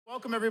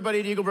Welcome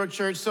everybody to Eaglebrook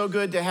Church. So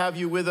good to have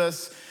you with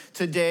us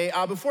today.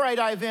 Before I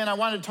dive in, I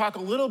wanted to talk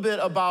a little bit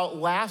about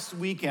last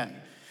weekend.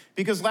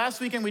 Because last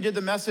weekend we did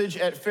the message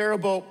at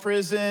Faribault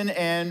Prison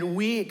and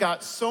we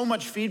got so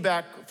much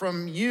feedback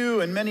from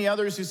you and many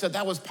others who said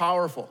that was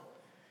powerful.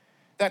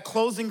 That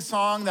closing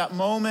song, that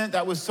moment,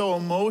 that was so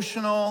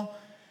emotional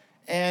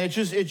and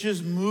it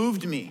just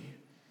moved me.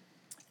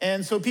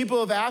 And so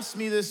people have asked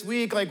me this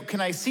week, like,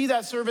 can I see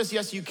that service?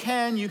 Yes, you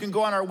can. You can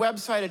go on our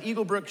website at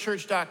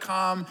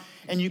eaglebrookchurch.com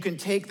and you can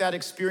take that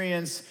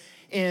experience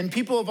in.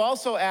 People have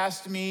also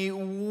asked me,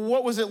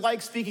 what was it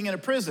like speaking in a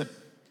prison?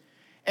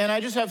 And I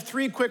just have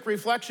three quick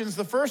reflections.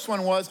 The first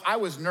one was, I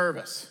was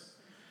nervous.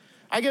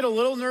 I get a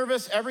little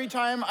nervous every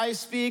time I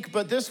speak,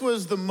 but this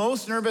was the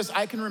most nervous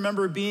I can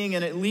remember being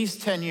in at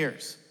least 10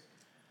 years.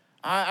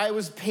 I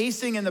was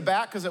pacing in the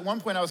back because at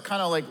one point I was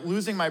kind of like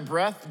losing my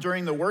breath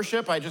during the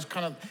worship. I just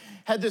kind of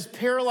had this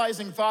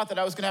paralyzing thought that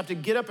I was going to have to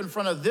get up in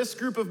front of this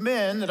group of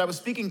men that I was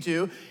speaking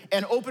to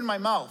and open my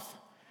mouth.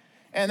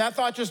 And that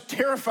thought just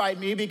terrified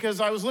me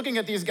because I was looking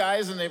at these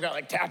guys and they've got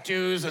like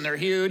tattoos and they're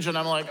huge. And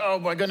I'm like, oh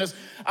my goodness,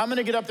 I'm going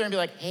to get up there and be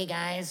like, hey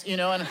guys, you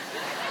know, and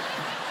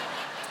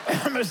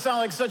I'm going to sound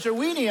like such a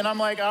weenie. And I'm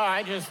like,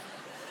 I'm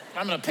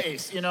going to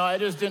pace, you know, I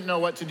just didn't know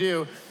what to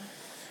do.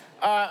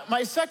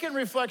 My second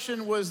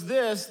reflection was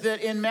this, that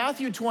in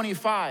Matthew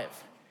 25,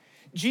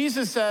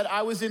 Jesus said,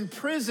 I was in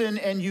prison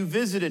and you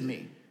visited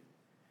me.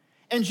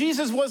 And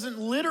Jesus wasn't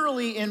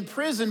literally in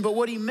prison, but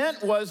what he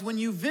meant was when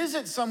you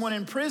visit someone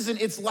in prison,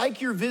 it's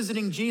like you're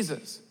visiting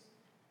Jesus.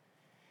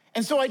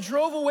 And so I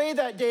drove away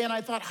that day and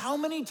I thought, how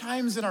many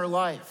times in our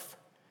life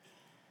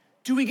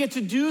do we get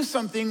to do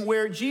something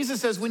where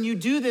Jesus says, when you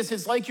do this,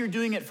 it's like you're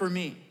doing it for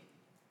me?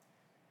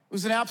 It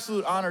was an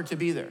absolute honor to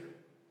be there.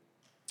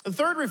 The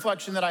third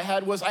reflection that I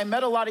had was I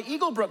met a lot of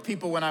Eaglebrook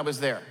people when I was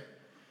there.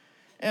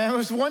 And there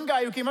was one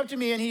guy who came up to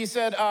me and he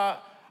said,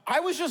 I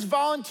was just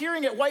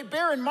volunteering at White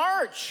Bear in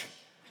March.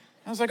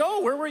 I was like,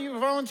 oh, where were you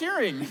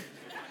volunteering?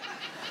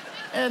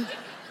 and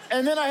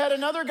then I had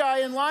another guy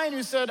in line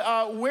who said,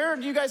 where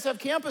do you guys have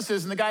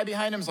campuses? And the guy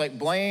behind him was like,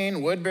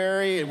 Blaine,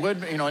 Woodbury,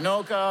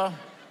 Anoka.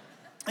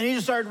 And he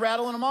just started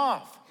rattling them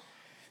off.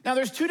 Now,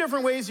 there's two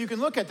different ways you can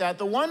look at that.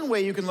 The one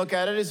way you can look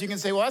at it is you can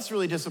say, well, that's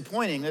really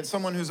disappointing that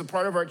someone who's a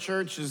part of our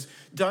church has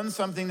done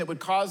something that would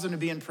cause them to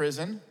be in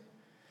prison.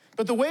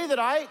 But the way that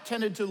I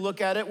tended to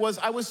look at it was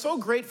I was so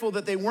grateful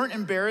that they weren't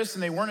embarrassed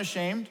and they weren't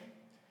ashamed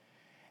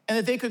and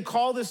that they could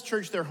call this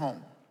church their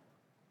home.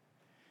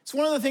 It's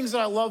one of the things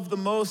that I love the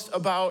most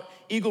about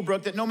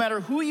Eaglebrook, that no matter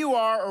who you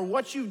are or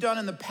what you've done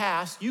in the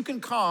past, you can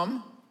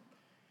come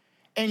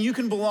and you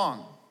can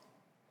belong.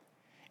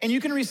 And you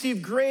can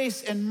receive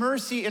grace and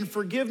mercy and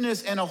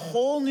forgiveness and a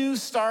whole new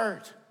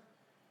start.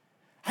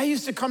 I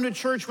used to come to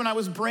church when I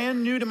was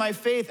brand new to my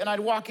faith, and I'd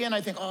walk in,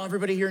 I think, oh,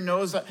 everybody here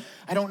knows that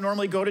I don't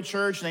normally go to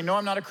church, and they know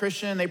I'm not a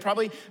Christian. They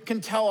probably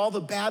can tell all the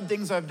bad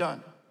things I've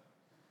done.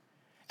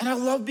 And I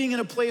love being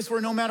in a place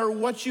where no matter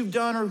what you've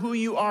done or who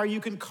you are,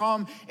 you can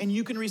come and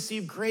you can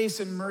receive grace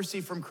and mercy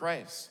from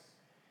Christ.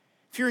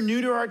 If you're new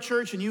to our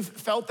church and you've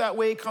felt that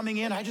way coming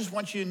in, I just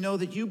want you to know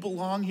that you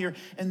belong here,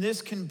 and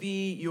this can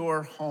be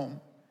your home.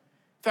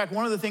 In fact,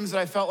 one of the things that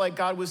I felt like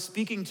God was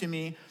speaking to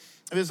me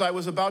as I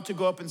was about to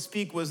go up and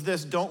speak was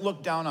this: don't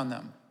look down on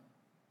them.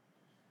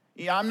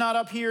 Yeah, I'm not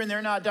up here and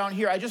they're not down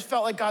here. I just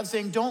felt like God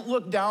saying, don't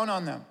look down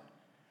on them.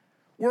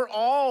 We're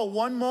all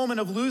one moment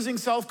of losing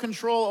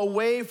self-control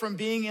away from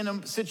being in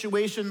a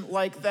situation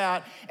like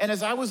that. And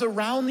as I was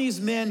around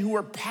these men who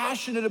were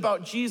passionate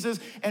about Jesus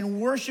and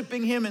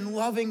worshiping him and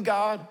loving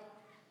God,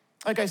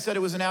 like I said,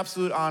 it was an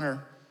absolute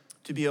honor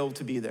to be able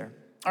to be there.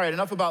 All right,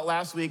 enough about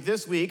last week.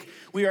 This week,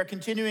 we are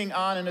continuing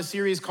on in a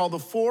series called The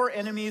Four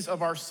Enemies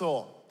of Our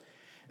Soul.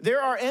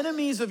 There are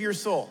enemies of your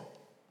soul,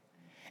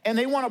 and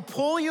they want to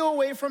pull you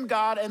away from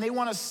God, and they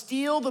want to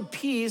steal the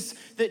peace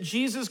that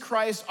Jesus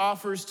Christ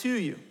offers to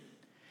you.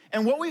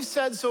 And what we've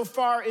said so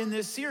far in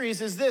this series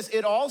is this: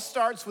 it all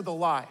starts with a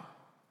lie.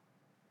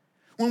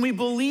 When we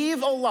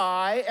believe a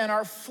lie and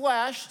our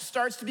flesh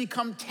starts to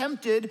become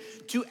tempted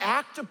to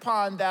act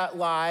upon that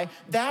lie,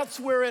 that's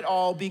where it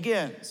all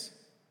begins.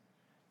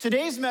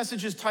 Today's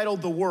message is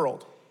titled The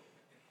World.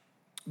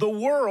 The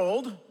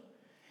world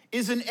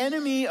is an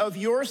enemy of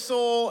your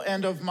soul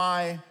and of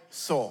my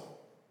soul.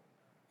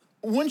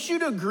 Wouldn't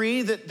you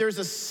agree that there's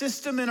a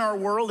system in our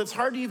world? It's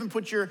hard to even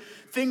put your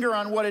finger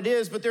on what it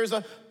is, but there's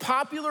a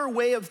popular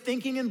way of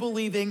thinking and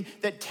believing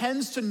that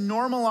tends to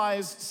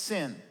normalize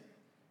sin.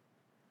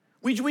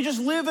 We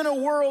just live in a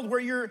world where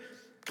you're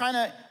kind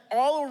of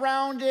all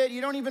around it.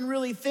 You don't even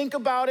really think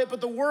about it,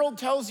 but the world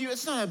tells you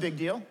it's not a big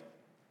deal.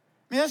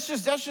 I mean,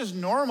 that's just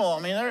normal.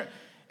 I mean,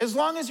 as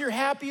long as you're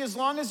happy, as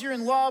long as you're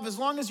in love, as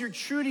long as you're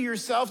true to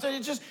yourself,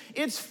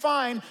 it's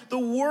fine. The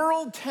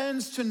world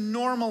tends to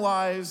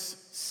normalize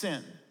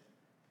sin.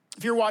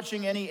 If you're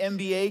watching any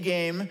NBA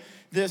game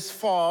this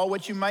fall,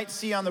 what you might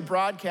see on the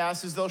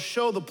broadcast is they'll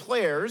show the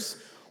players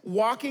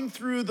walking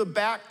through the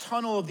back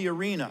tunnel of the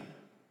arena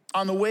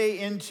on the way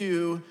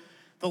into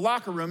the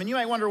locker room. And you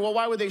might wonder, well,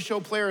 why would they show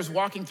players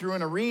walking through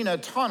an arena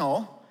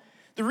tunnel?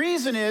 The The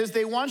reason is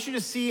they want you to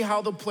see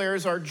how the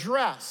players are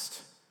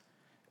dressed.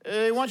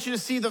 They want you to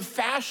see the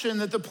fashion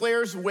that the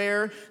players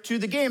wear to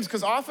the games,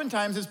 because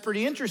oftentimes it's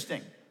pretty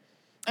interesting.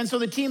 And so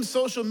the team's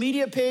social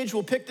media page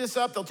will pick this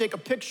up. They'll take a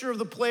picture of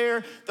the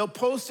player. They'll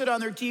post it on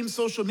their team's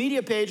social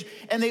media page.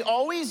 And they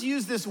always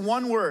use this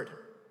one word.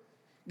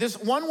 This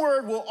one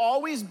word will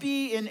always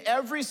be in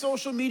every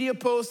social media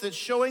post that's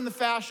showing the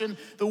fashion.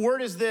 The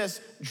word is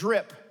this: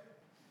 drip.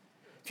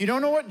 If you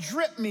don't know what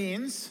drip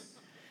means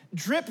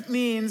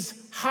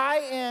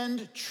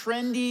high-end,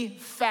 trendy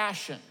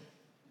fashion.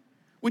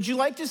 Would you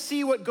like to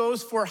see what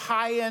goes for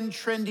high-end,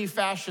 trendy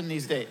fashion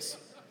these days?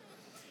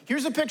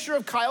 Here's a picture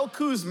of Kyle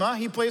Kuzma.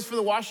 He plays for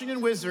the Washington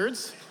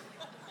Wizards.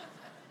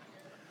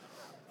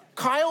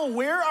 Kyle,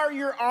 where are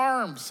your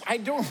arms?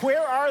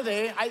 Where are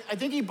they? I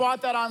think he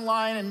bought that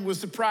online and was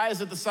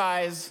surprised at the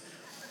size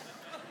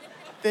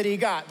that he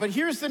got. But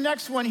here's the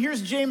next one.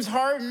 Here's James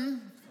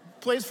Harden,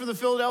 plays for the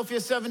Philadelphia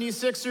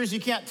 76ers. You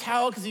can't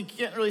tell because you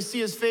can't really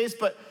see his face,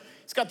 but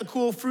he's got the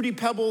cool Fruity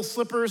Pebbles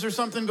slippers or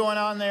something going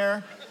on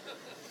there.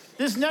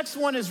 This next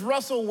one is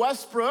Russell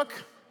Westbrook,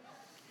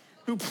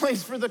 who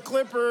plays for the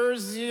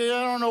Clippers. I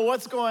don't know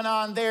what's going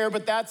on there,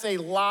 but that's a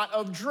lot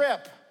of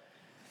drip.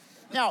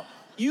 Now,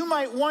 you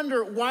might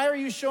wonder, why are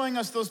you showing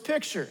us those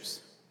pictures?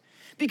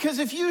 Because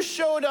if you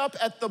showed up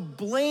at the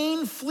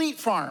Blaine Fleet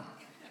Farm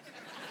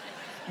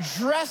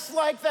dressed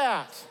like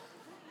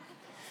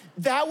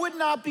that would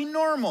not be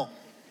normal.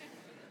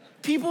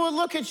 People would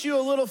look at you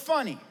a little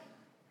funny.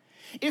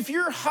 If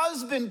your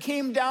husband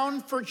came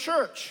down for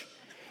church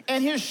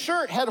and his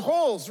shirt had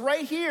holes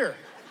right here,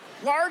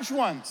 large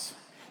ones,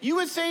 you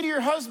would say to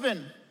your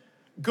husband,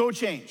 go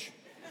change.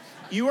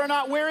 You are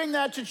not wearing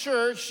that to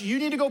church. You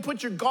need to go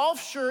put your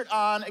golf shirt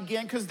on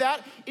again, because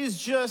that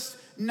is just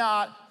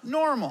not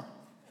normal.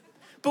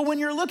 But when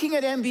you're looking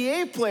at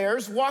NBA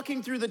players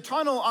walking through the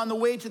tunnel on the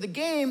way to the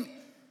game,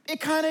 it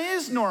kind of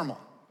is normal.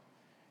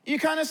 You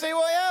kind of say,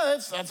 well, yeah,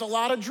 that's a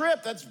lot of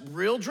drip. That's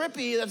real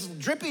drippy. That's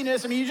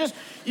drippiness. I mean,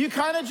 you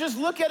kind of just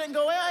look at it and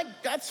go, yeah,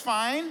 that's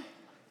fine.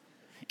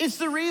 It's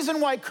the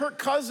reason why Kirk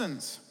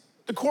Cousins,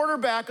 the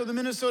quarterback of the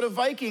Minnesota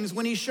Vikings,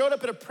 when he showed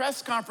up at a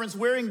press conference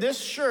wearing this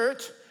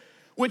shirt,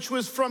 which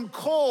was from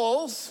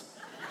Kohl's,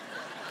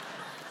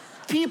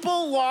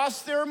 people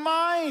lost their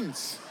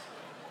minds.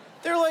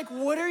 They're like,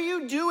 what are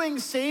you doing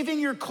saving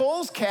your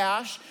Kohl's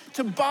cash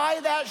to buy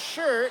that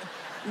shirt,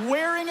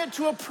 wearing it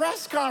to a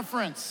press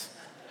conference?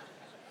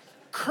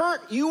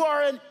 Kurt, you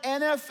are an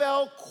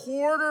NFL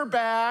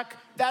quarterback.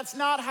 That's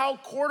not how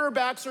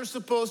quarterbacks are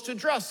supposed to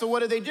dress. So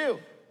what do?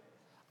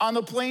 On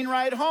the plane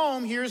ride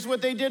home, here's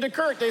what they did to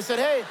Kurt. They said,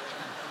 hey,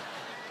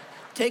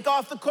 take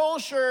off the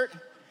Kohl's shirt,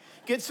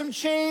 get some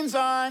chains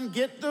on,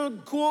 get the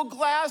cool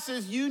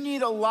glasses. You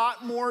need a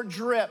lot more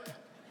drip,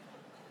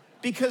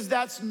 because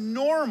that's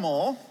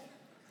normal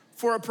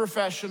for a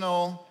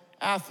professional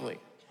athlete.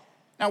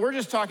 Now, we're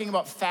just talking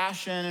about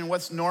fashion and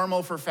what's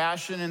normal for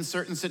fashion in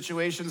certain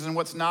situations and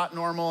what's not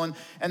normal, and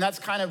that's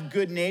kind of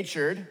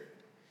good-natured.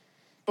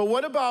 But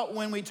what about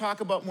when we talk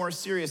about more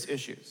serious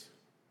issues?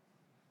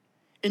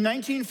 In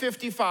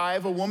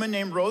 1955, a woman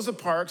named Rosa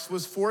Parks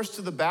was forced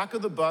to the back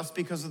of the bus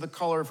because of the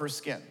color of her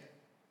skin.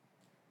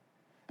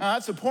 Now,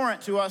 that's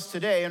abhorrent to us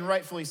today, and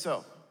rightfully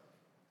so.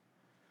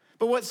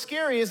 But what's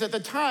scary is at the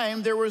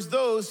time, there was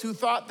those who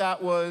thought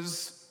that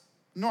was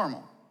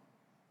normal.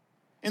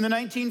 In the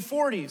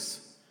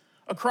 1940s,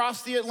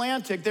 across the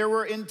Atlantic, there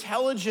were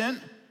intelligent,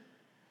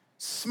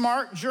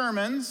 smart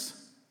Germans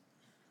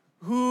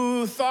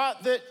who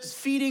thought that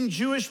feeding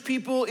Jewish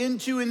people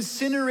into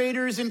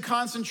incinerators in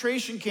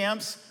concentration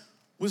camps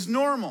was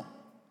normal,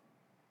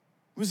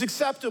 was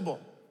acceptable.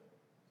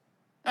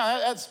 Now,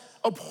 that's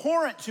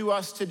abhorrent to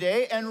us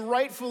today, and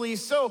rightfully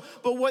so.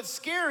 But what's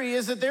scary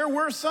is that there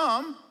were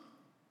some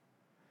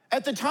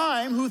at the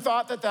time who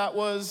thought that that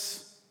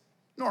was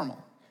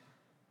normal.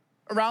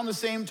 Around the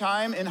same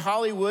time in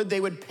Hollywood,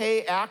 they would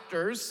pay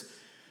actors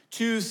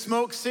to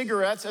smoke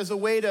cigarettes as a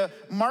way to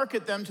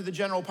market them to the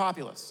general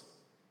populace.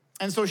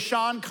 And so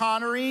Sean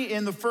Connery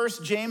in the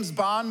first James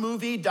Bond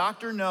movie,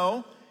 Dr.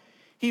 No,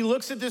 he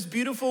looks at this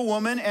beautiful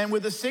woman, and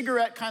with a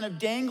cigarette kind of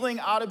dangling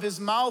out of his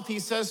mouth, he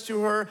says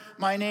to her,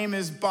 my name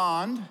is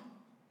Bond,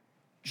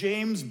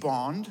 James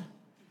Bond.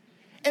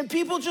 And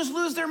people just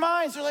lose their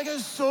minds. They're like,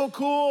 it's so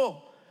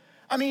cool.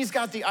 I mean, he's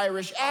got the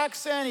Irish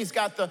accent. He's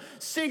got the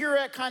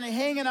cigarette kind of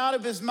hanging out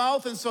of his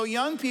mouth. And so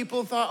young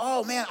people thought,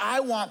 oh man, I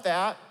want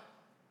that.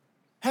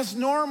 That's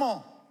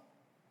normal.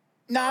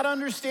 Not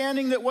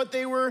understanding that what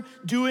they were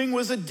doing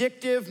was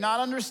addictive, not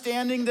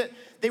understanding that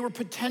they were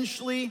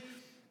potentially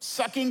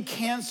sucking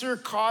cancer,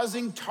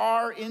 causing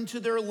tar into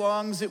their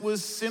lungs. It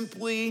was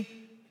simply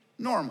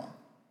normal.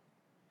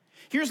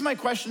 Here's my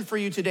question for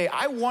you today.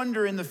 I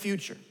wonder in the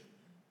future,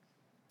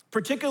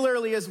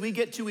 particularly as we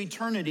get to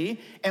eternity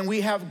and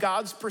we have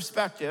God's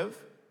perspective,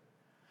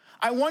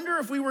 I wonder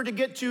if we were to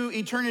get to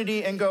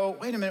eternity and go,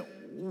 wait a minute,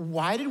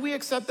 why did we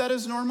accept that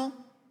as normal?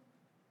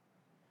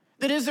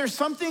 That is there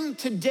something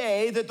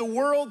today that the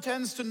world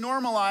tends to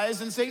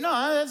normalize and say,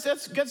 no,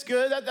 that's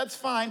good, that's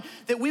fine,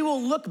 that we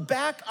will look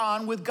back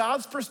on with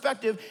God's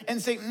perspective and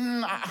say,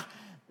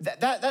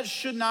 that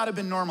should not have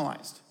been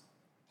normalized.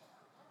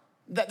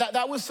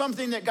 That was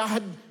something that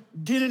God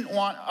didn't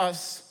want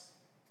us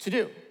to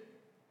do.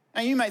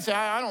 And you might say,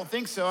 I don't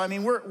think so. I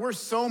mean, we're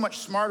so much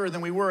smarter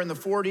than we were in the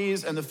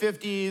 40s and the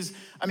 50s.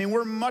 I mean,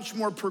 we're much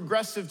more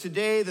progressive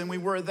today than we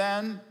were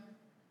then.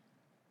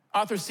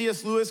 Author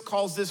C.S. Lewis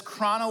calls this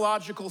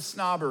chronological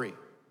snobbery.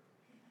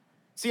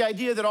 It's the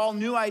idea that all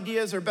new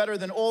ideas are better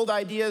than old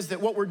ideas,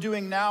 that what we're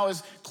doing now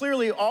is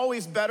clearly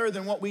always better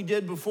than what we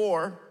did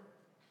before.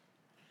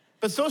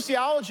 But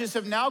sociologists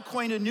have now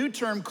coined a new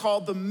term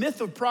called the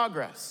myth of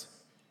progress.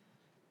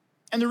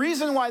 And the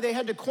reason why they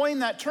had to coin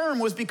that term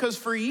was because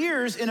for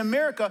years in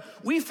America,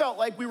 we felt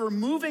like we were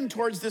moving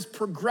towards this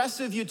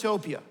progressive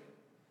utopia.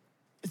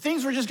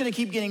 Things were just gonna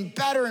keep getting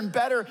better and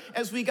better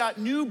as we got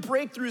new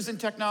breakthroughs in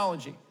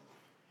technology.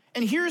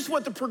 And here's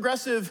what the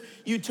progressive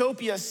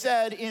utopia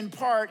said in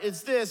part,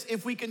 it's this: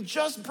 if we can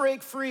just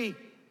break free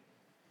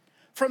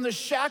from the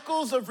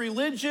shackles of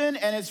religion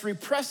and its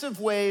repressive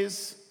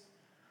ways,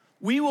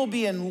 we will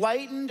be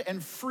enlightened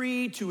and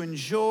free to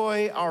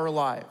enjoy our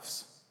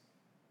lives.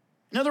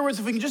 In other words,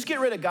 if we can just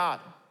get rid of God,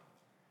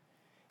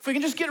 if we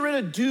can just get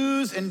rid of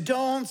do's and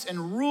don'ts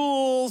and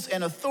rules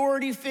and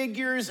authority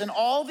figures and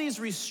all these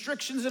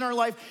restrictions in our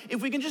life,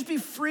 if we can just be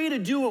free to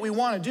do what we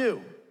want to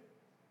do,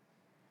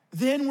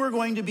 then we're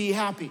going to be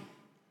happy.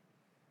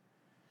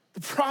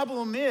 The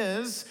problem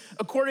is,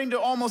 according to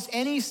almost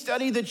any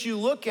study that you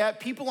look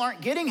at, people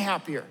aren't getting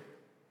happier.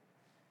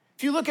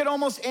 If you look at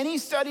almost any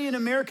study in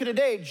America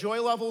today,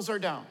 joy levels are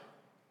down.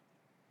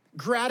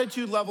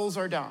 Gratitude levels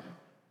are down.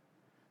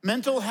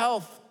 Mental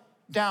health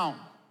down.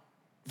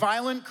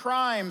 Violent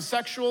crime,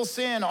 sexual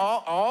sin,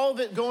 all of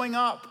it going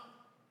up.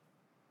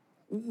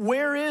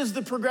 Where is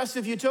the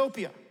progressive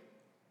utopia?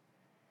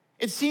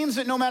 It seems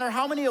that no matter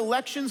how many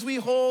elections we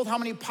hold, how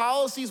many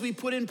policies we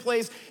put in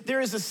place, there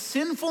is a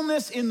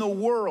sinfulness in the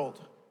world.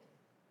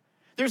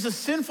 There's a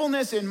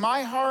sinfulness in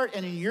my heart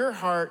and in your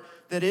heart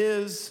that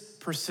is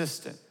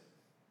persistent.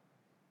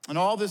 And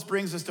all this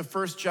brings us to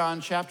 1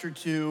 John chapter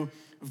 2,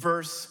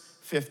 verse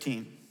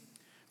 15.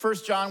 1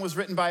 John was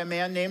written by a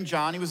man named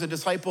John. He was a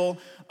disciple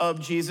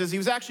of Jesus. He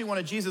was actually one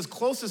of Jesus'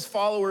 closest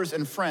followers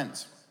and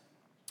friends.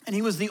 And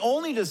he was the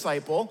only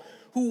disciple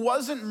who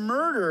wasn't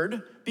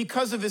murdered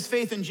because of his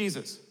faith in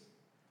Jesus.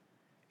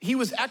 He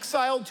was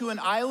exiled to an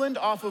island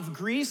off of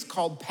Greece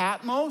called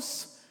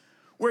Patmos,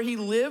 where he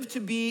lived to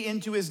be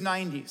into his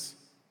 90s.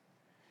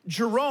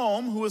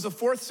 Jerome, who was a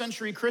 4th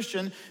century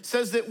Christian,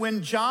 says that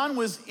when John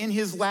was in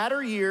his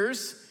latter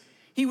years,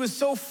 he was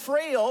so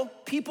frail,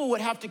 people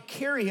would have to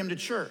carry him to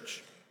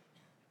church.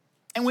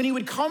 And when he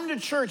would come to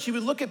church, he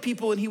would look at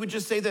people and he would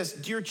just say this: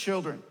 "Dear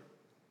children,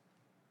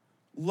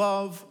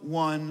 love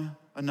one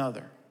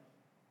another."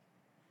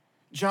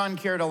 John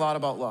cared a lot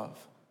about love.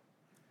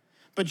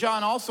 But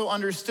John also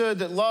understood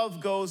that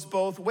love goes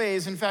both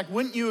ways. In fact,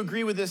 wouldn't you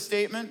agree with this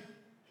statement?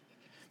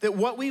 That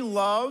what we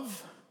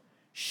love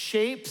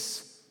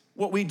shapes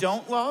what we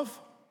don't love?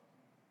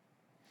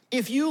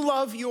 If you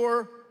love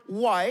your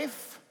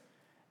wife,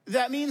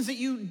 that means that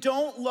you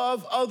don't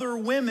love other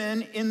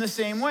women in the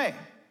same way.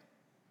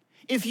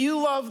 If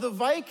you love the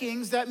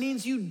Vikings, that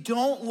means you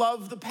don't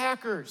love the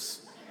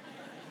Packers.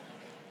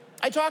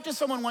 I talked to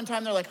someone one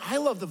time, they're like, "I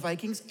love the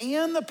Vikings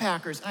and the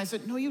Packers." And I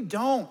said, "No, you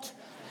don't.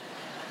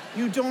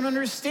 You don't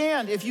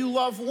understand. If you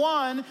love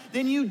one,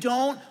 then you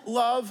don't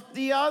love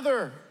the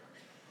other.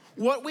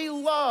 What we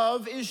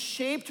love is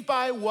shaped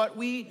by what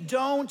we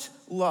don't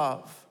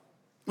love."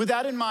 With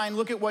that in mind,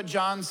 look at what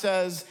John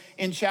says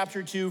in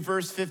chapter 2,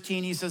 verse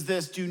 15. He says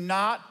this: "Do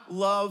not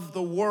love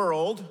the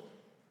world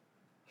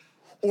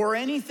or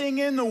anything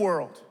in the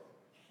world."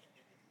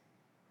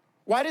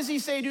 Why does he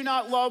say do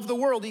not love the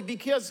world?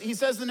 Because he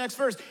says in the next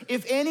verse,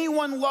 "If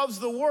anyone loves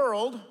the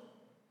world,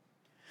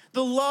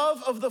 the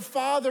love of the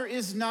Father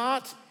is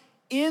not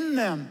in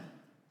them."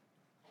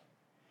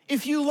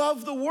 If you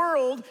love the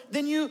world,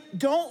 then you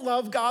don't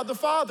love God the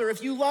Father.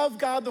 If you love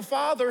God the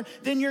Father,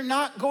 then you're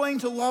not going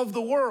to love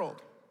the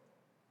world.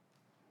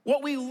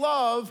 What we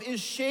love is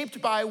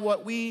shaped by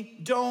what we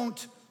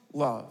don't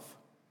love.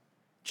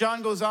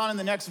 John goes on in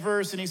the next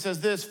verse and he says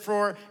this: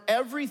 "For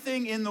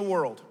everything in the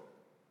world."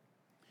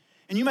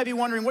 And you might be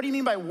wondering, what do you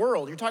mean by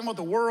world? You're talking about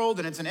the world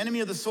and it's an enemy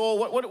of the soul.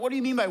 What do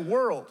you mean by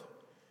world?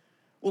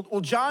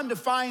 Well, John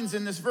defines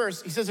in this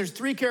verse, he says there's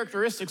 3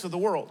 characteristics of the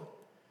world.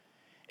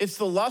 It's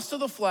the lust of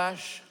the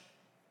flesh,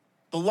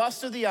 the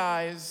lust of the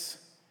eyes,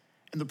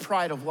 and the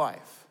pride of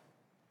life.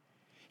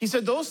 He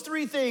said those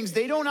 3 things,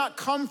 they do not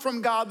come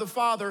from God the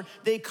Father,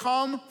 they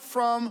come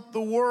from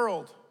the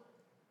world.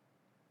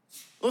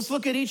 Let's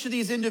look at each of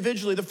these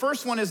individually. The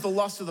first one is the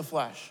lust of the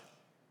flesh.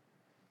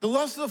 The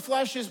lust of the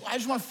flesh is, I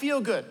just want to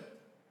feel good.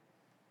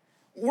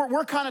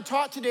 We're kind of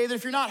taught today that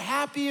if you're not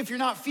happy, if you're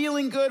not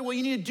feeling good, well,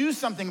 you need to do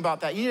something about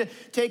that. You need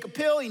to take a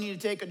pill, you need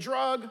to take a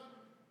drug,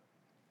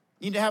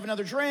 you need to have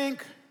another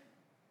drink.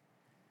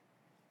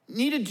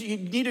 You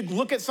need to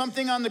look at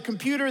something on the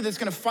computer that's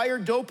gonna fire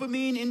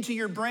dopamine into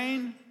your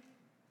brain.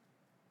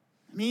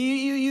 I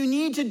mean, you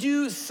need to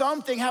do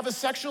something, have a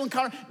sexual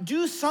encounter,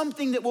 do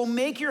something that will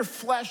make your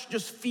flesh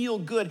just feel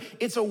good.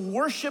 It's a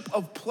worship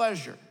of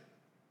pleasure,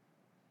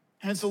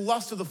 and it's a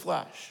lust of the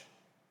flesh,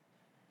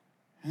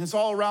 and it's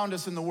all around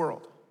us in the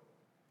world.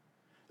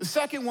 The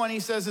second one, he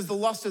says, is the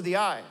lust of the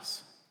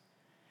eyes.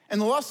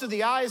 And the lust of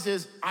the eyes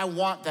is, I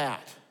want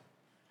that.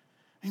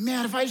 I mean,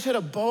 man, if I just had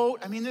a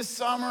boat, this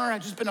summer,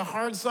 it's just been a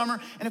hard summer,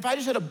 and if I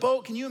just had a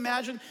boat, can you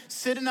imagine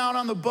sitting out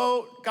on the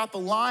boat, got the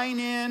line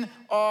in,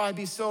 I'd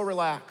be so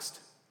relaxed.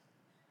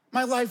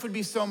 My life would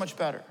be so much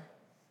better.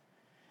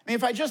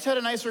 If I just had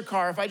a nicer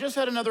car, if I just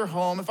had another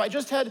home, if I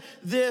just had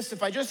this,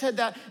 if I just had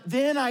that,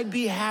 then I'd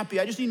be happy.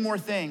 I just need more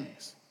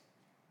things.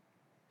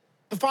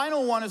 The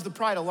final one is the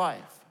pride of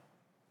life.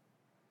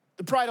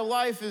 The pride of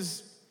life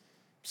is,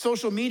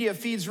 social media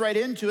feeds right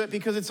into it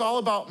because it's all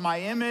about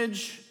my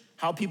image,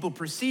 how people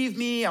perceive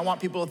me. I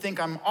want people to think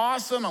I'm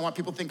awesome. I want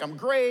people to think I'm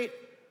great.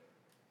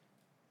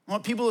 I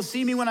want people to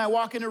see me when I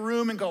walk in a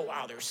room and go,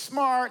 wow, they're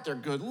smart, they're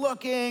good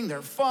looking,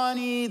 they're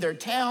funny, they're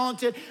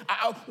talented,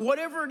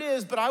 whatever it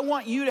is, but I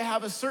want you to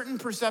have a certain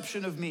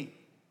perception of me.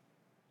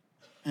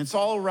 And it's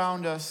all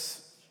around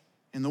us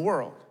in the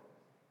world.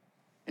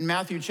 In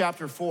Matthew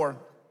chapter 4,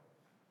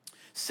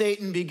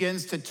 Satan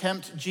begins to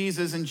tempt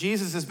Jesus, and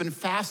Jesus has been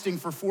fasting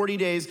for 40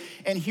 days.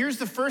 And here's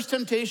the first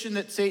temptation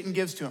that Satan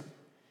gives to him.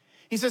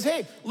 He says,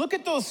 hey, look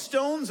at those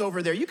stones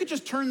over there. You could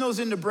just turn those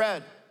into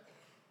bread.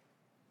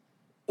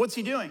 What's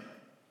he doing?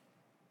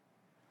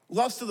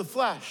 Lust of the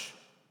flesh.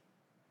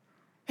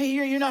 Hey,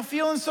 you're not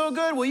feeling so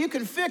good? Well, you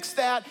can fix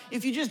that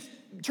if you just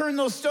turn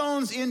those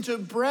stones into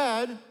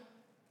bread.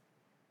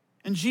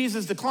 And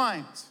Jesus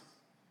declines.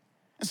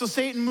 And so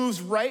Satan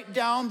moves right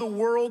down the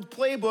world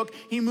playbook.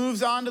 He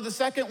moves on to the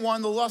second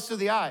one, the lust of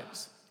the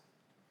eyes.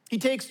 He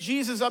takes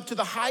Jesus up to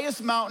the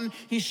highest mountain.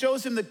 He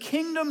shows him the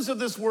kingdoms of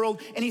this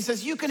world, and he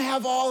says, you can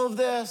have all of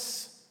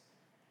this.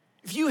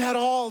 If you had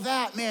all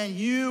that, man,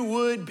 you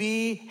would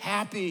be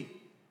happy.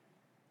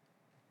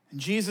 And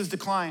Jesus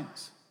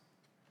declines.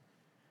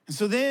 And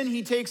so then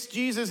he takes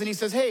Jesus and he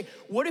says, hey,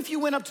 what if you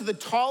went up to the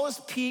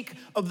tallest peak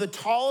of the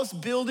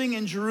tallest building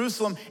in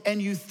Jerusalem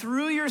and you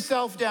threw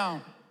yourself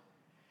down,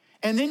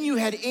 and then you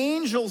had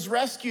angels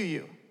rescue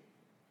you?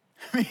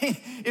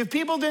 If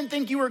people didn't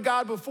think you were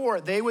God before,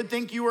 they would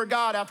think you were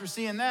God after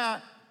seeing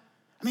that.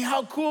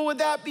 How cool would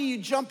that be? You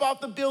jump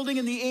off the building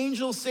and the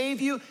angels save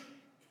you.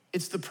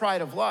 It's the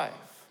pride of life.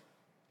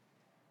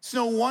 It's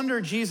no wonder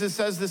Jesus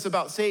says this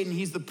about Satan.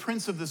 He's the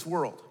prince of this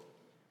world.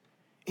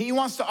 He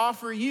wants to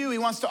offer you, he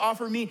wants to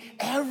offer me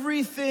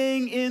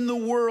everything in the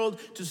world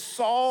to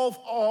solve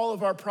all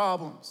of our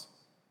problems.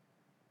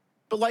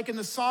 But like in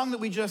the song that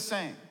we just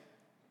sang,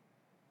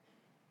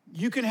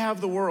 you can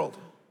have the world.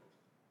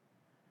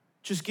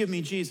 Just give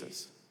me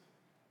Jesus.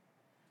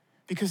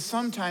 Because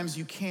sometimes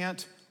you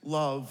can't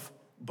love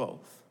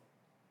both.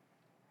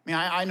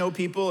 I know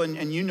people,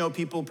 and you know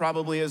people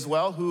probably as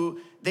well,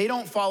 who they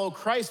don't follow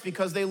Christ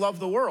because they love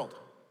the world.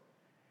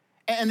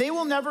 And they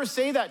will never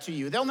say that to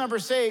you. They'll never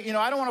say,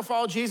 I don't want to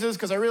follow Jesus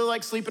because I really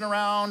like sleeping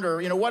around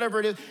or, whatever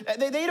it is.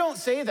 They don't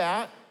say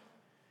that.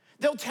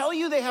 They'll tell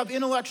you they have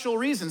intellectual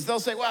reasons.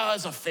 They'll say, well,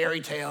 it's a fairy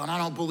tale and I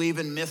don't believe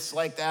in myths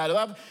like that.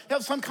 They'll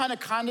have some kind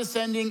of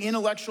condescending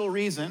intellectual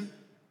reason.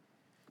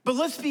 But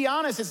let's be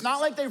honest, it's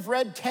not like they've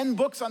read 10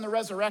 books on the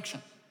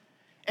resurrection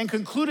and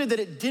concluded that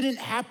it didn't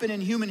happen in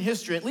human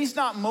history, at least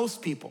not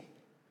most people.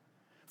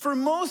 For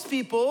most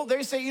people,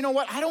 they say, you know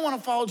what, I don't want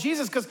to follow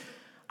Jesus because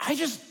I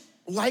just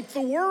like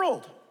the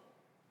world.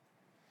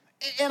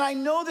 And I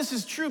know this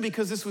is true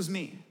because this was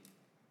me.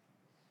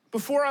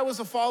 Before I was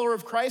a follower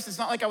of Christ, it's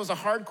not like I was a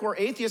hardcore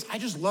atheist. I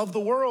just love the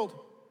world.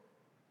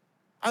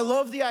 I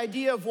love the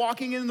idea of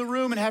walking in the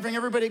room and having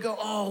everybody go,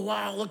 oh,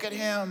 wow, look at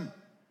him.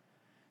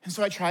 And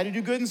so I try to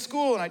do good in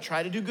school, and I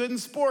try to do good in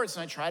sports,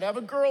 and I try to have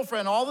a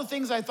girlfriend, all the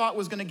things I thought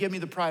was gonna give me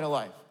the pride of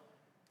life.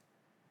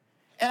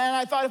 And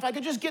I thought if I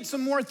could just get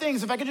some more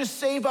things, if I could just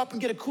save up and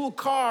get a cool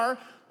car,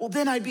 well,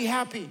 then I'd be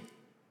happy.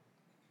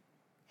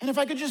 And if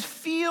I could just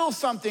feel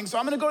something, so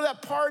I'm gonna go to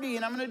that party,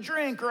 and I'm gonna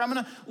drink, or I'm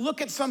gonna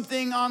look at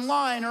something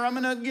online, or I'm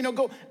gonna,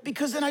 go,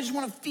 because then I just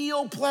wanna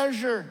feel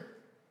pleasure.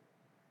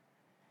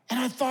 And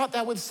I thought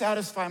that would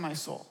satisfy my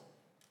soul.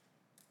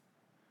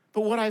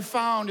 But what I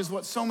found is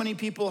what so many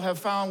people have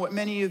found, what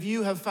many of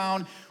you have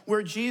found,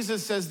 where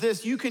Jesus says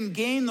this, you can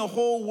gain the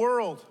whole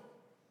world,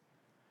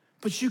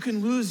 but you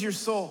can lose your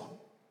soul.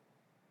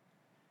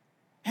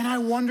 And I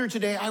wonder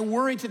today, I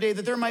worry today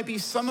that there might be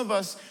some of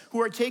us who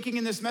are taking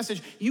in this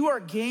message, you are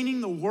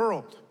gaining the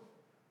world.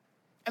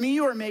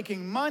 You are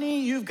making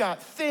money, you've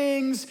got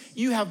things,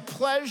 you have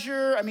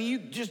pleasure. You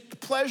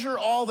just pleasure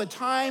all the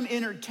time,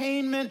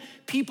 entertainment.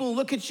 People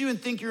look at you and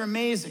think you're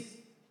amazing.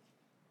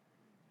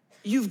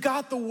 You've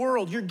got the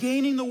world, you're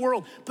gaining the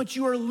world, but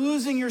you are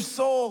losing your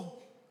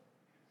soul.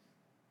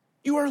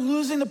 You are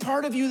losing the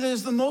part of you that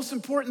is the most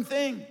important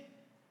thing.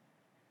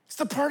 It's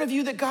the part of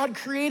you that God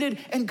created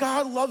and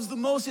God loves the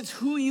most. It's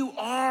who you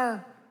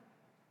are.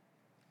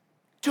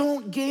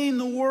 Don't gain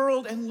the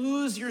world and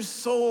lose your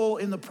soul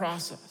in the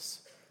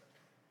process.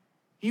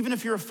 Even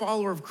if you're a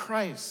follower of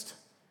Christ,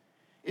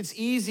 it's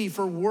easy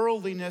for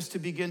worldliness to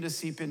begin to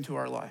seep into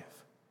our life.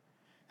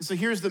 And so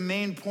here's the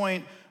main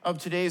point of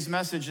today's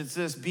message. It's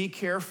this: be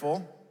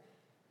careful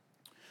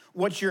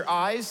what your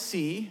eyes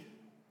see,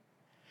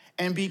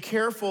 and be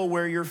careful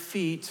where your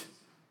feet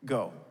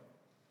go.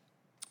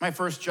 My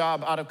first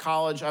job out of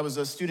college, I was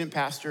a student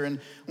pastor,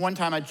 and one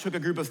time I took a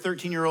group of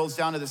 13-year-olds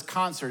down to this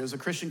concert. It was a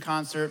Christian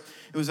concert.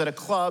 It was at a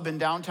club in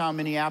downtown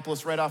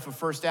Minneapolis right off of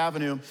First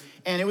Avenue,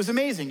 and it was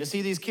amazing to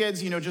see these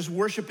kids, just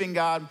worshiping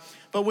God.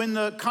 But when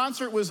the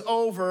concert was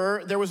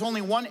over, there was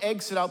only one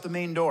exit out the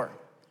main door.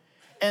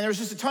 And there was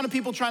just a ton of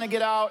people trying to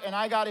get out, and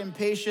I got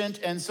impatient,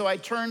 and so I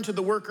turned to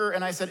the worker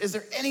and I said, "Is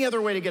there any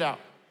other way to get out?"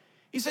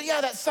 He said,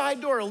 "Yeah, that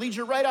side door will lead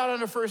you right out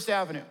onto First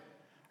Avenue."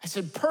 I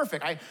said,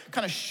 "Perfect." I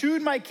kind of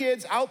shooed my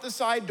kids out the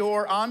side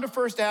door onto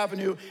First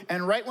Avenue,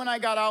 and right when I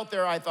got out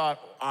there, I thought,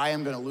 I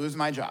am gonna lose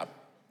my job.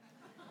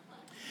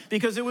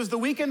 Because it was the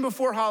weekend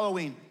before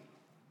Halloween.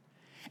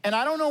 And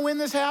I don't know when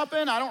this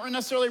happened. I don't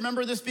necessarily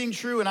remember this being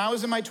true, and I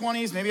was in my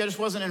 20s. Maybe I just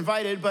wasn't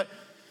invited, but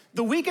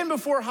the weekend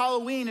before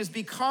Halloween has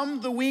become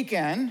the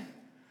weekend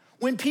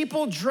when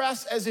people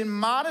dress as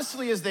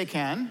immodestly as they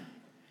can,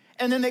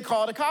 and then they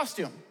call it a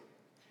costume.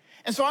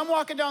 And so I'm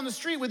walking down the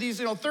street with these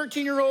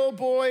 13-year-old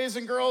boys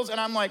and girls, and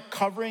I'm like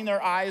covering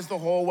their eyes the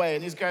whole way.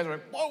 And these guys are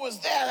like, "What was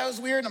that? That was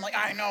weird." And I'm like,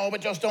 "I know,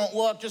 but just don't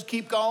look, just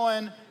keep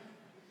going."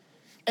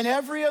 And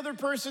every other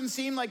person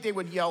seemed like they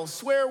would yell a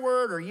swear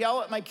word or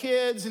yell at my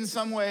kids in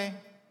some way.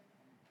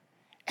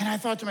 And I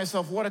thought to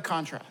myself, what a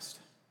contrast.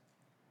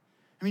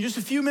 I mean, just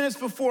a few minutes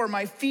before,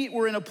 my feet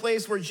were in a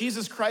place where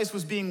Jesus Christ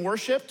was being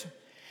worshiped,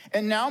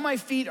 and now my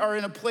feet are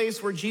in a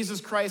place where Jesus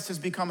Christ has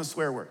become a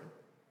swear word.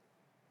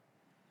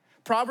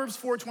 Proverbs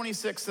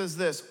 4:26 says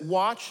this: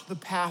 watch the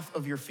path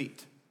of your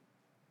feet.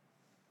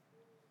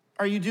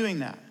 Are you doing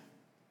that?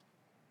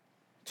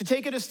 To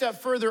take it a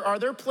step further, are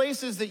there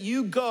places that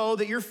you go,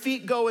 that your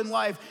feet go in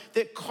life,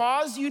 that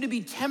cause you to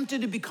be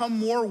tempted to become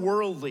more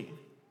worldly?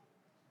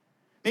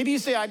 Maybe you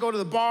say, I go to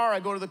the bar, I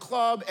go to the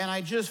club, and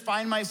I just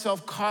find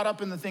myself caught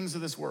up in the things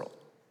of this world.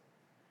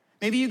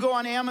 Maybe you go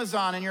on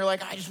Amazon and you're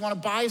like, I just want to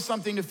buy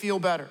something to feel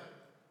better.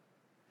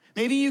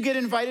 Maybe you get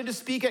invited to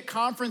speak at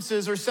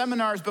conferences or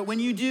seminars, but when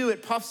you do,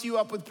 it puffs you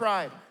up with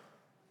pride.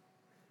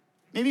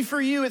 Maybe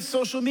for you, it's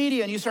social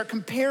media and you start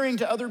comparing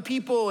to other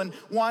people and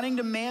wanting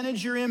to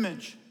manage your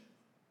image.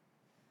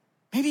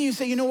 Maybe you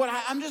say, you know what,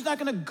 I'm just not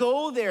gonna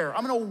go there.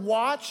 I'm gonna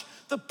watch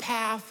the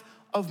path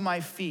of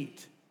my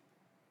feet.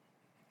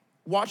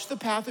 Watch the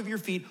path of your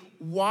feet.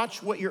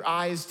 Watch what your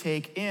eyes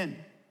take in.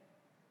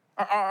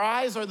 Our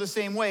eyes are the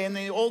same way. In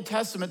the Old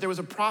Testament, there was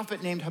a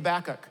prophet named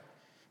Habakkuk.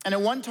 And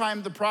at one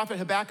time, the prophet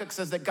Habakkuk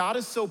says that God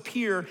is so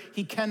pure,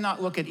 he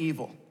cannot look at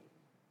evil.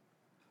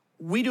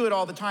 We do it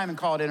all the time and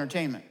call it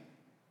entertainment.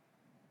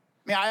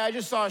 I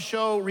just saw a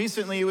show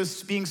recently. It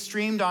was being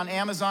streamed on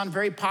Amazon,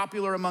 very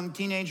popular among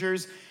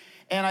teenagers.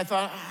 And I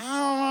thought, I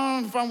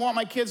don't know if I want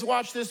my kids to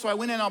watch this, so I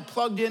went in on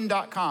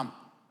PluggedIn.com.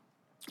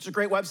 It's a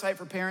great website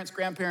for parents,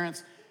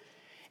 grandparents.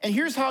 And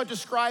here's how it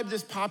described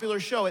this popular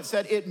show. It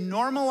said, it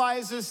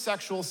normalizes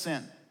sexual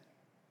sin.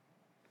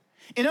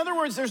 In other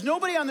words, there's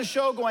nobody on the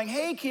show going,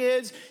 hey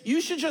kids, you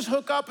should just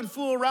hook up and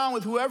fool around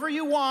with whoever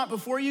you want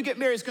before you get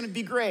married. It's gonna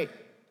be great.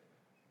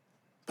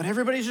 But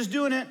everybody's just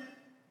doing it.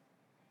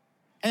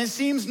 And it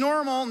seems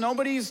normal.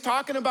 Nobody's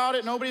talking about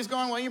it. Nobody's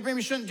going, well, you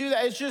maybe shouldn't do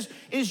that.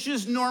 It's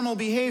just normal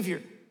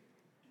behavior.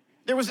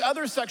 There was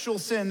other sexual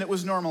sin that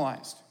was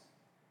normalized.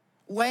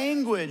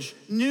 Language,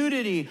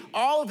 nudity,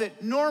 all of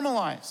it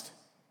normalized.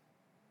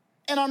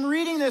 And I'm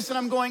reading this and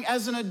I'm going,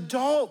 as an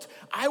adult,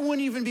 I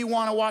wouldn't even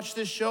want to watch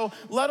this show,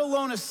 let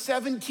alone a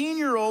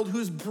 17-year-old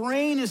whose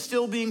brain is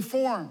still being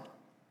formed.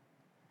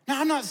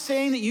 Now, I'm not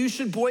saying that you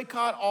should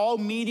boycott all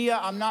media.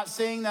 I'm not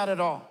saying that at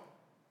all.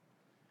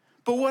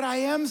 But what I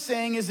am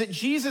saying is that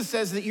Jesus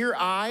says that your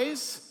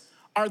eyes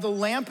are the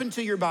lamp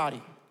into your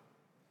body.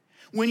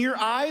 When your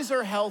eyes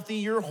are healthy,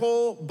 your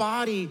whole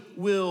body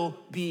will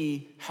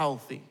be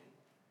healthy.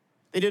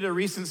 They did a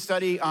recent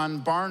study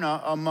on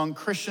Barna among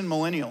Christian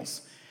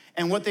millennials.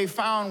 And what they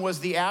found was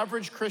the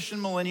average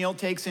Christian millennial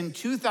takes in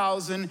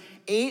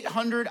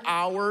 2,800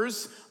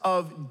 hours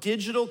of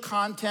digital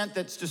content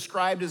that's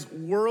described as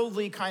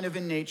worldly kind of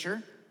in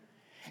nature.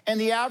 And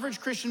the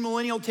average Christian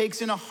millennial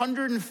takes in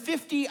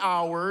 150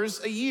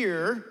 hours a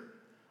year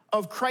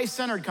of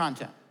Christ-centered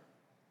content.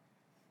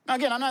 Now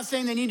again, I'm not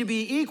saying they need to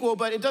be equal,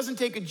 but it doesn't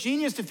take a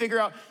genius to figure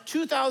out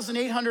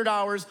 2,800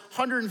 hours,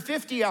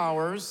 150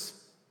 hours.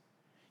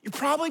 You're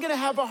probably gonna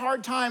have a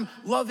hard time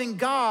loving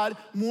God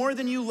more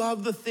than you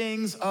love the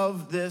things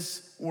of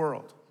this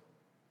world.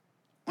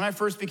 When I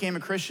first became a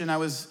Christian, I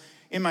was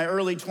in my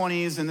early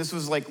 20s, and this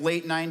was like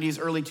late 90s,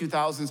 early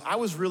 2000s. I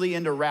was really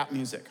into rap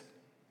music.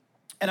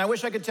 And I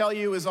wish I could tell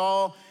you it was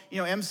all,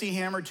 MC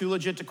Hammer, Too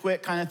Legit to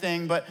Quit kind of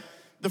thing, but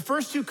the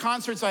first two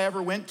concerts I ever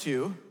went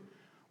to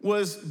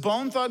was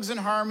Bone Thugs and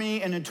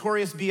Harmony and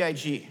Notorious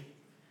B.I.G.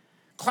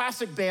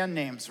 classic band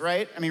names,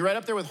 right? I mean, right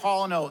up there with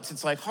Hall & Oates.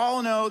 It's like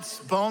Hall & Oates,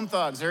 Bone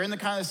Thugs. They're in the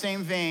kind of the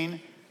same vein.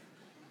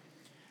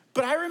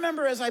 But I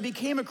remember as I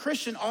became a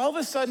Christian, all of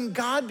a sudden,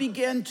 God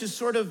began to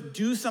sort of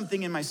do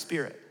something in my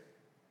spirit.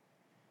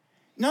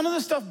 None of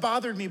this stuff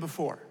bothered me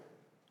before.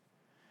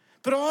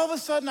 But all of a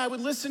sudden, I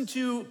would listen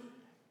to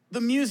the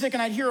music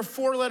and I'd hear a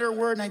 4-letter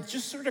word and I'd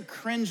just sort of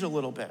cringe a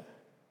little bit.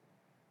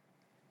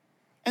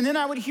 And then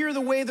I would hear the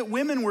way that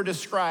women were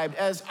described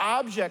as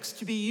objects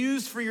to be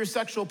used for your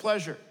sexual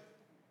pleasure.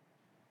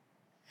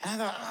 And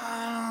I thought,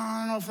 I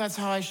don't know if that's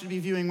how I should be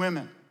viewing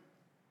women.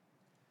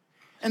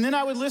 And then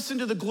I would listen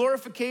to the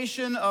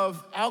glorification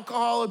of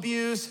alcohol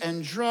abuse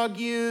and drug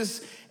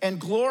use and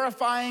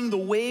glorifying the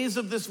ways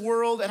of this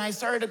world. And I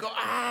started to go,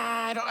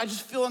 I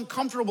just feel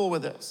uncomfortable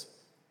with this.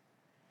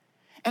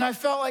 And I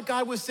felt like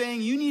God was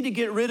saying, you need to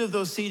get rid of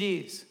those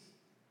CDs.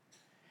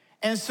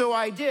 And so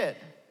I did,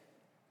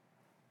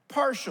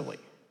 partially.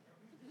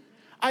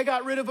 I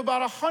got rid of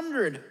about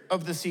 100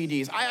 of the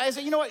CDs. I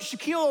said, you know what,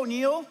 Shaquille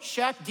O'Neal,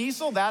 Shaq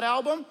Diesel, that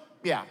album,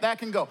 yeah, that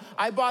can go.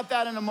 I bought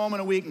that in a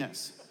moment of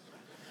weakness.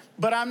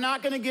 But I'm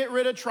not gonna get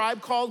rid of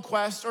Tribe Called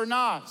Quest or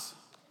Nas.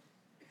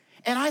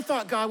 And I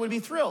thought God would be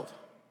thrilled.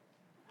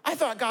 I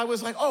thought God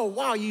was like, oh,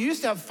 wow, you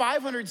used to have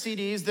 500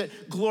 CDs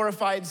that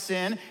glorified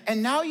sin,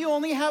 and now you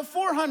only have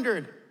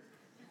 400.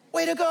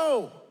 Way to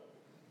go.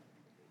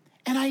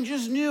 And I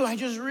just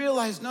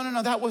realized,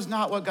 no, that was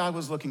not what God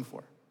was looking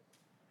for.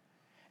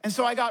 And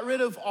so I got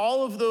rid of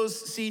all of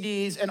those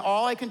CDs, and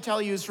all I can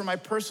tell you is from my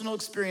personal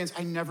experience,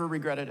 I never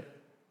regretted it.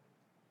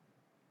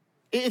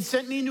 It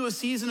sent me into a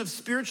season of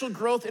spiritual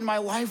growth in my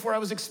life where I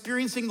was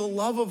experiencing the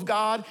love of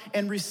God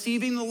and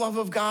receiving the love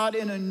of God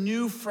in a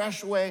new,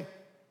 fresh way.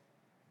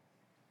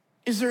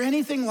 Is there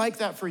anything like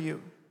that for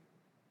you?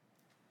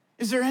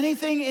 Is there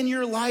anything in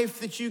your life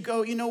that you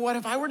go, you know what,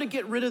 if I were to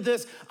get rid of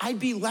this, I'd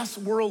be less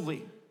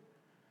worldly.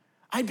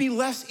 I'd be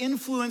less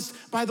influenced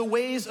by the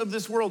ways of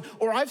this world.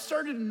 Or I've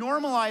started to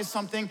normalize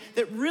something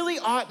that really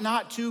ought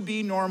not to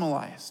be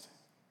normalized.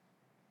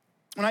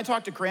 When I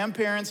talk to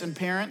grandparents and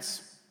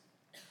parents,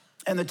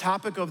 and the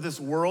topic of this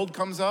world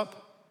comes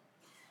up,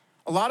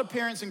 a lot of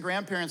parents and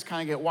grandparents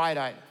kind of get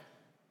wide-eyed.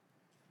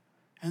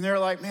 And they're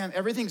like, man,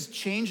 everything's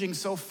changing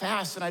so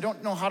fast, and I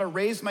don't know how to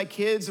raise my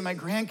kids and my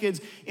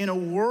grandkids in a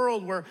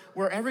world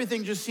where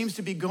everything just seems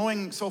to be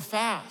going so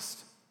fast.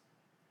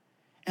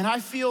 And I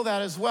feel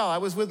that as well. I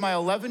was with my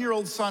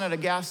 11-year-old son at a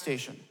gas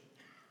station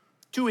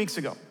 2 weeks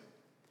ago.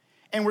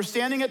 And we're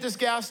standing at this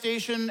gas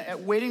station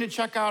waiting to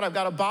check out. I've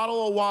got a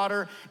bottle of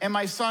water, and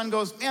my son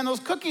goes, man, those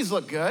cookies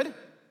look good.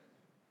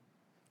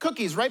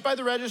 Cookies right by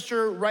the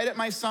register, right at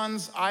my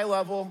son's eye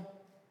level.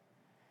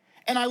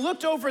 And I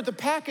looked over at the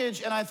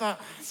package and I thought,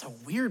 that's a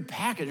weird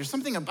package. There's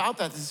something about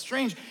that that's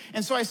strange.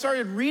 And so I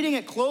started reading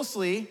it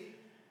closely,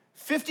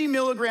 50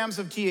 milligrams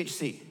of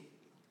THC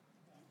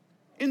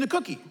in the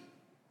cookie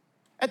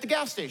at the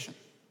gas station.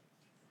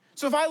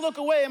 So if I look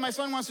away and my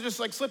son wants to just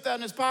like slip that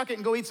in his pocket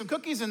and go eat some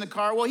cookies in the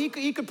car, well, he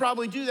could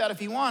probably do that if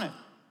he wanted.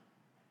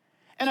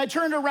 And I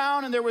turned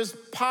around and there was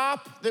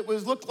pop that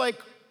looked like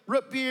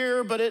root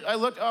beer, but I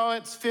looked,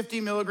 it's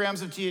 50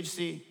 milligrams of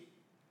THC.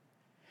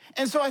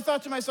 And so I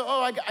thought to myself,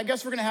 I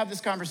guess we're gonna have this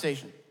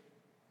conversation.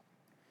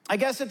 I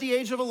guess at the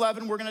age of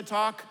 11, we're gonna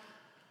talk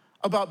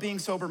about being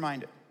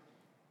sober-minded.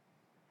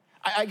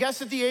 I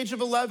guess at the age of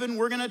 11,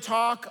 we're gonna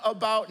talk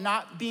about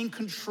not being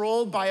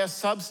controlled by a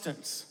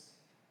substance.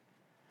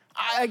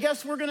 I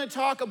guess we're gonna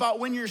talk about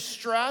when you're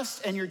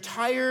stressed and you're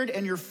tired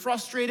and you're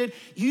frustrated,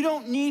 you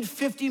don't need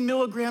 50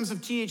 milligrams of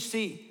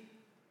THC.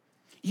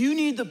 You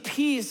need the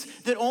peace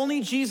that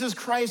only Jesus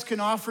Christ can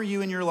offer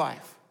you in your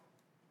life.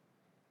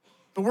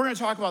 But we're gonna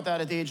talk about that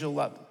at the age of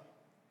 11.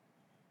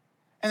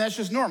 And that's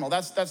just normal.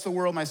 That's the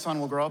world my son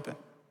will grow up in.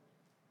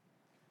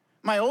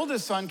 My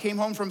oldest son came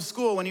home from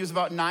school when he was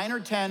about 9 or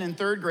 10 in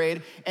 3rd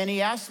grade, and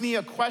he asked me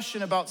a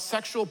question about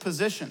sexual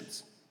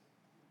positions.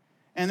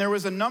 And there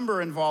was a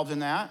number involved in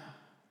that.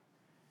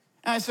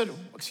 And I said,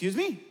 excuse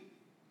me?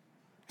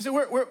 I said,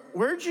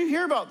 where did you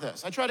hear about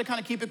this? I tried to kind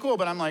of keep it cool,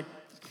 but I'm like,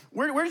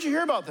 where did you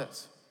hear about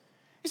this?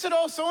 He said,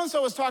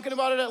 so-and-so was talking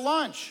about it at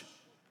lunch.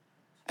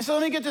 I said,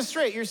 let me get this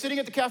straight. You're sitting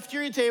at the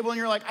cafeteria table and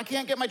you're like, I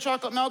can't get my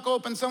chocolate milk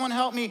open, someone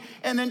help me.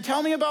 And then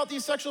tell me about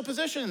these sexual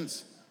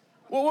positions.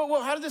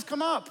 Well, how did this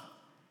come up?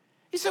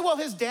 He said, well,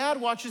 his dad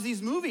watches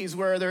these movies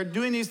where they're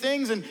doing these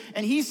things and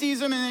he sees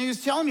them and he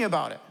was telling me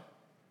about it.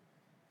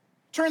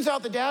 Turns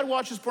out the dad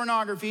watches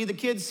pornography, the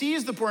kid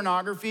sees the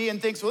pornography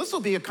and thinks, well, this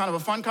will be a kind of a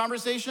fun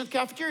conversation at the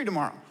cafeteria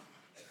tomorrow.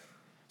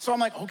 So I'm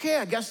like, okay,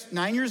 I guess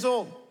 9 years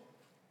old.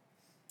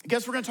 I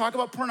guess we're gonna talk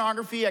about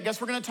pornography. I guess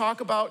we're gonna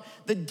talk about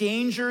the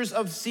dangers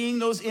of seeing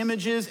those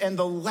images and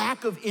the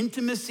lack of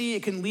intimacy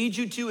it can lead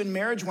you to in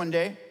marriage one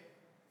day.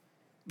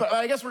 But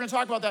I guess we're gonna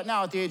talk about that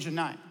now at the age of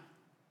 9.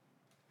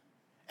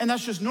 And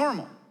that's just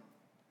normal.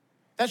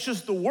 That's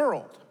just the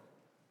world.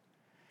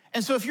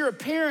 And so if you're a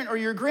parent or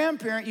you're a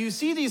grandparent, you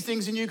see these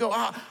things and you go,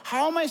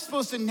 how am I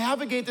supposed to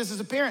navigate this as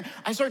a parent?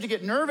 I start to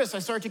get nervous, I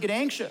start to get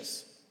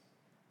anxious.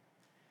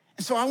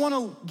 And so I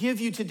wanna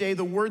give you today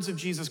the words of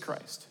Jesus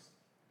Christ.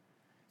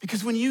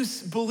 Because when you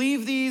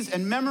believe these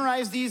and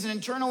memorize these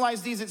and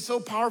internalize these, it's so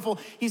powerful.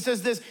 He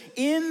says this,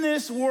 in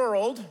this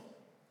world,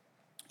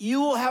 you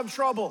will have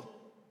trouble.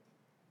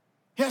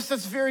 Yes,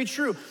 that's very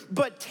true.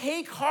 But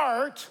take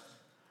heart,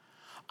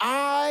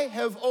 I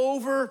have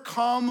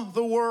overcome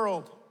the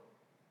world.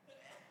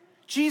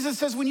 Jesus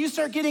says when you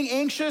start getting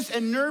anxious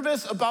and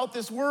nervous about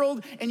this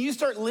world and you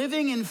start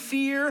living in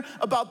fear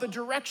about the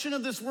direction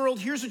of this world,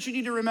 here's what you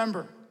need to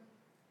remember.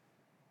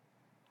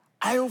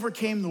 I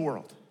overcame the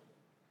world.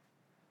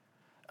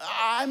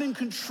 I'm in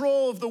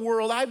control of the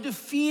world. I've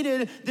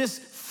defeated this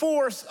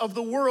force of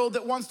the world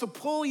that wants to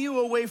pull you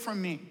away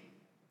from me.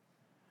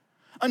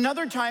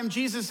 Another time,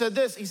 Jesus said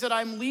this. He said,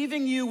 I'm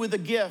leaving you with a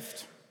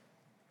gift,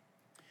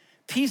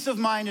 peace of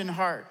mind and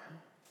heart.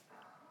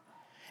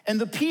 And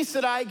the peace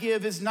that I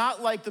give is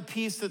not like the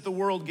peace that the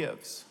world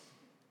gives.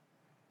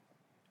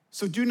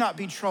 So do not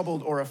be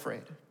troubled or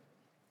afraid.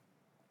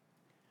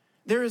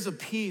 There is a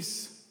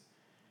peace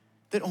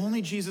that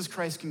only Jesus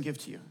Christ can give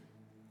to you.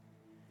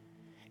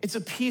 It's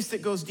a peace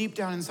that goes deep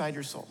down inside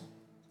your soul.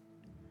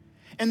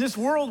 And this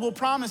world will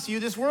promise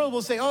you, this world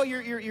will say, oh,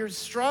 you're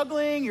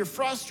struggling, you're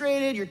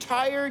frustrated, you're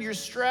tired, you're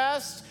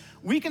stressed.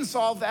 We can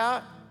solve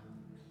that.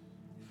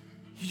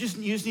 You just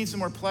need some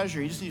more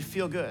pleasure. You just need to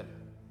feel good.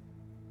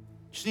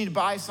 You just need to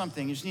buy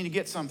something. You just need to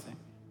get something.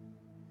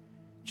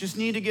 You just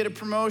need to get a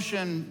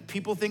promotion.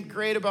 People think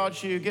great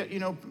about you, get,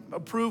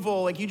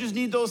 approval. Like you just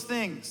need those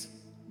things.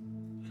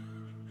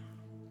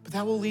 But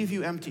that will leave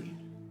you empty.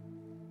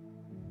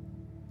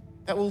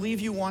 That will leave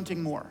you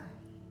wanting more.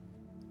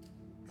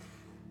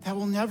 That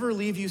will never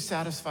leave you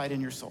satisfied in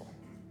your soul.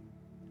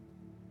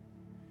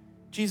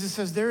 Jesus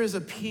says, there is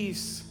a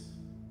peace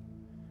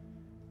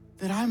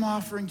that I'm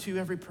offering to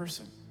every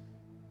person.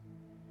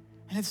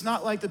 And it's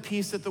not like the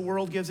peace that the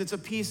world gives. It's a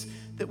peace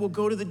that will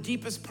go to the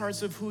deepest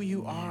parts of who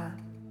you are.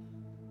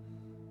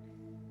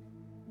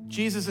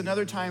 Jesus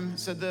another time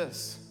said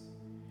this.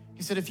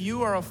 He said, if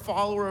you are a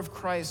follower of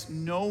Christ,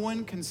 no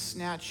one can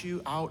snatch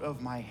you out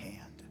of my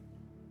hand.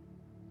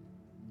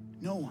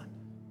 No one.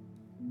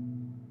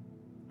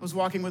 I was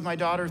walking with my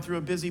daughter through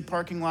a busy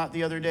parking lot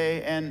the other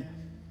day, and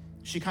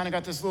she kind of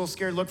got this little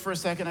scared look for a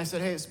second. I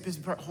said, hey, it's busy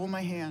part, hold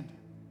my hand.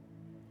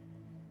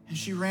 And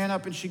she ran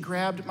up and she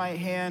grabbed my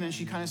hand and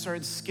she kind of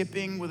started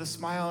skipping with a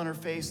smile on her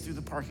face through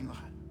the parking lot.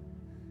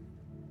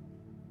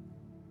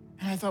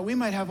 And I thought we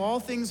might have all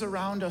things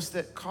around us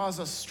that cause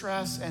us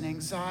stress and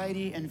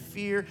anxiety and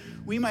fear.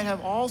 We might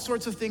have all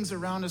sorts of things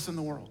around us in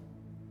the world.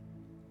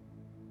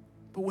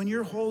 But when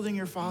you're holding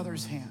your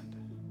Father's hand,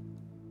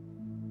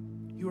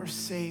 you are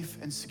safe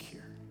and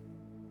secure.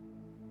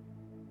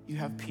 You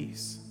have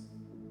peace.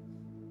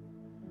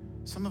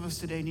 Some of us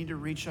today need to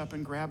reach up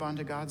and grab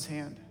onto God's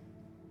hand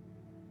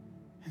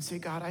and say,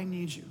 God, I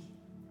need you.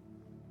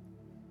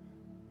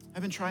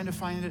 I've been trying to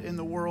find it in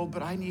the world,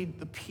 but I need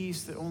the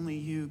peace that only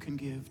you can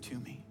give to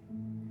me.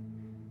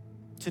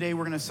 Today,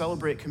 we're going to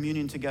celebrate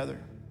communion together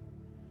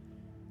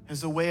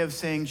as a way of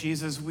saying,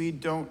 Jesus, we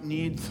don't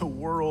need the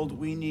world,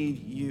 we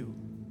need you.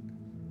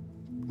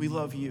 We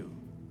love you.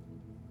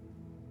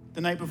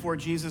 The night before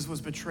Jesus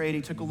was betrayed,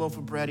 he took a loaf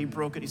of bread, he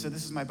broke it, he said,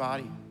 this is my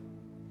body,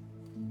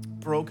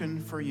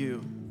 broken for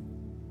you.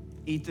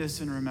 Eat this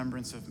in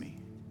remembrance of me.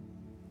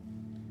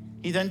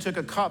 He then took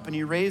a cup and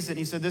he raised it and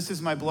he said, this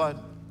is my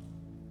blood,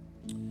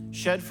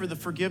 shed for the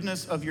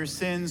forgiveness of your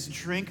sins.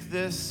 Drink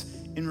this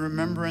in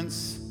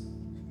remembrance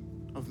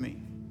of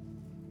me.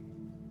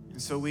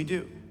 And so we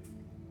do.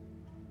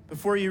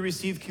 Before you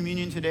receive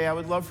communion today, I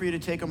would love for you to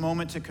take a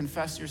moment to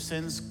confess your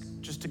sins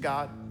just to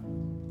God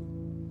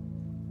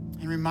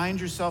and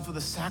remind yourself of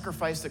the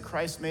sacrifice that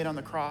Christ made on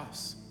the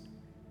cross.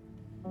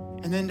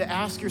 And then to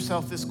ask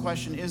yourself this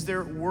question, is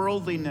there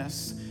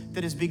worldliness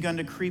that has begun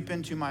to creep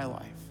into my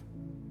life?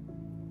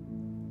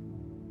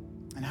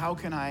 And how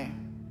can I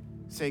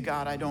say,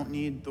 God, I don't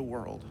need the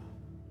world.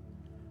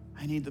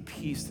 I need the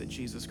peace that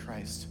Jesus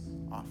Christ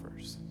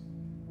offers.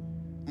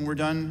 When we're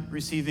done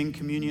receiving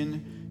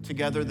communion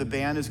together, the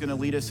band is going to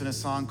lead us in a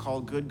song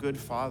called Good, Good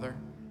Father.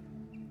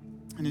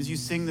 And as you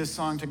sing this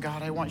song to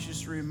God, I want you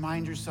just to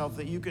remind yourself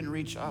that you can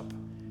reach up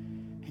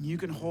and you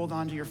can hold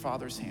on to your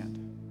Father's hand.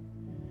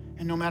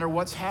 And no matter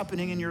what's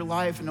happening in your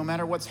life and no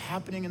matter what's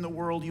happening in the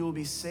world, you will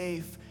be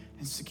safe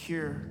and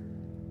secure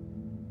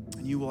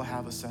and you will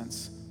have a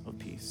sense of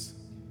peace.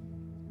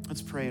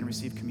 Let's pray and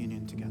receive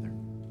communion together.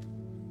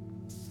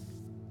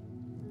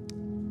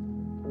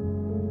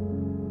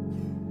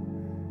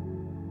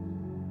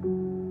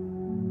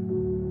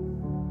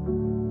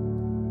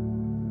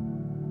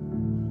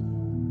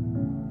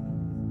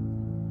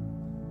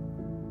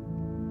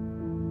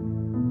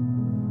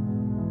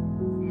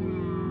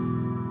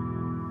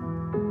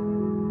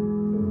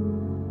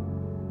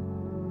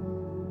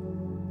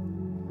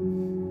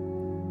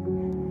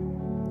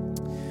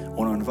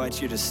 I want to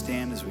invite you to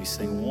stand as we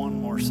sing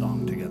one more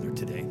song together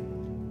today.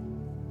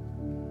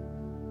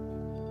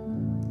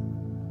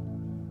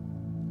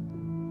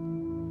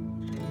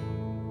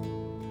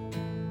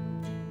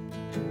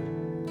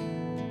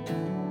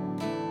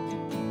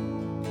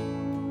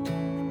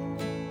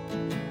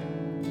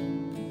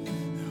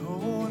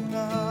 Oh,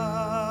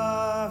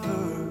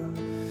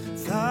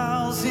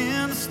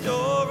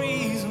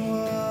 stories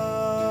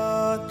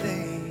what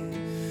they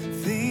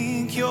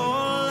think you're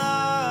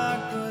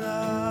like, but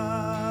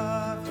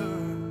I've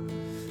heard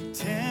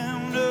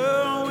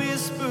tender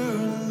whisper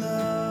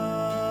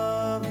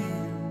love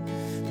in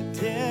the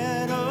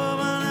dead of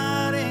a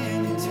night,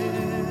 and you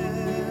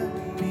tell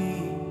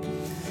me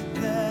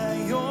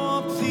that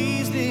you're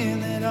pleased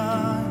and that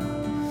I'm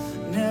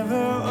never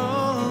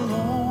alone.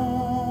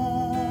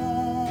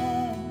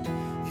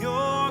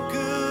 You're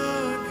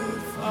good,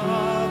 good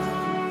Father.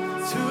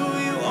 It's who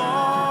you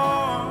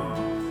are,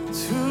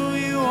 it's who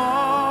you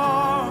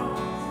are,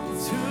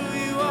 it's who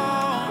you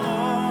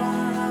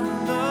are. And I'm in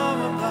love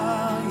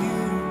about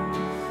you.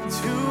 It's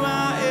who I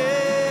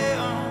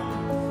am,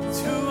 it's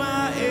who I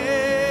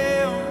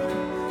am,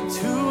 it's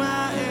who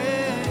I am.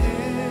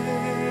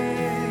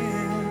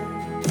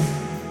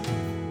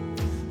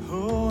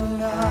 Oh,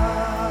 and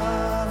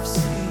I've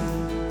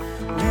seen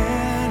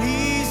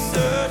many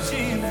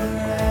searching for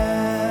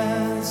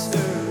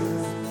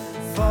answers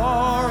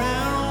far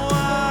and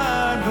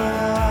wide, but I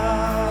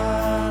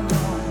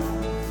know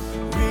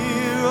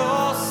we're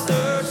all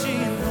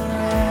searching for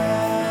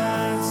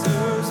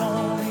answers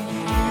only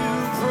you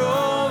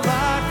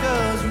provide,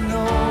 'cause you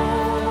know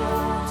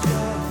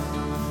just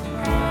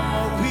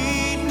what we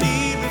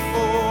need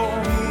before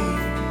we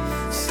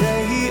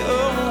say a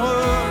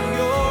word.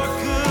 You're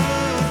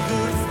good,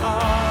 good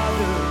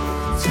Father.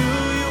 It's who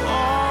you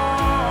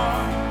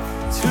are,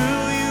 it's who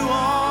you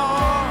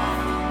are,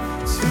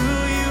 it's who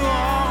you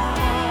are.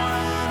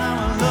 And I'm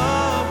in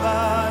love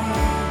by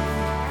you.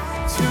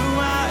 It's who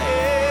I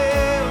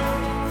am,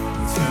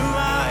 it's who I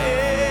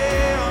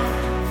am,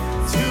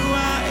 it's who I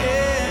am.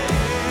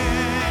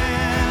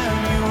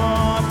 You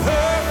are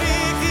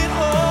perfect in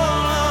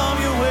all of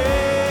your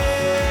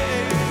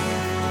ways,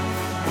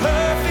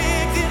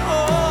 perfect in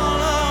all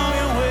of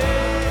your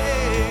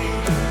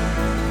ways,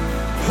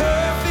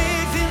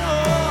 perfect in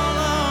all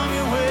of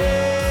your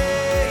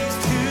ways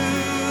to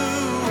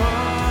us.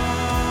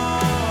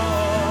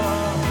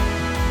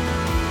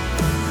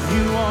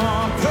 You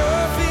are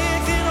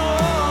perfect in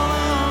all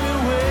of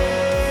your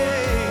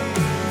ways.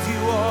 You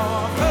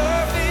are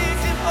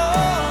perfect in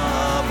all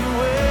of your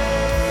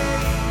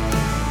ways.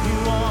 You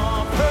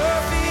are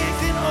perfect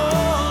in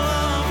all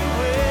of your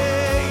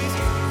ways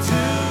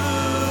to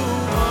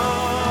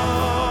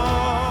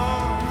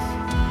us.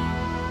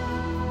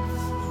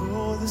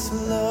 Oh, this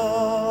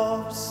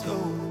love so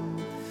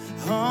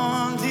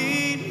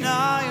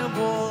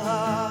undeniable.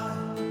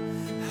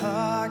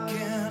 I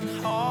can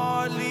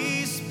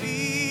hardly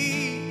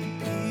speak.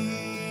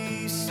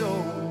 Peace so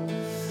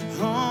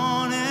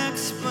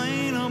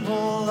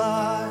unexplainable.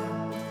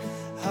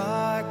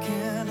 I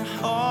can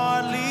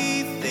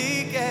hardly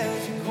think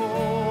as you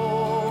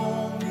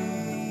call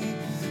me.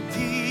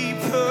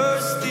 Deeper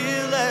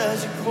still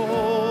as you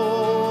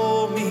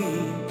call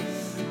me.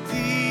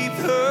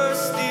 Deeper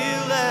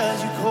still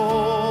as you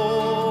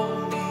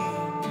call me.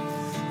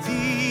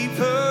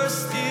 Deeper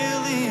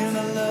still in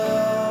the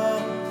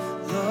love,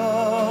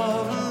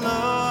 love,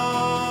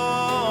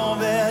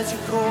 love as you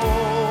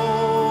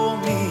call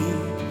me.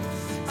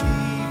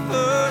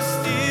 Deeper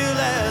still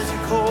as you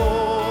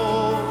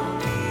call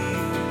me.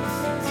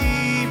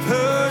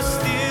 Deeper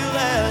still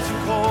as you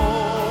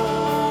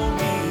call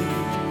me.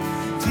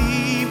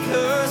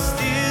 Deeper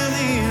still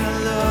in the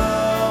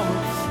love,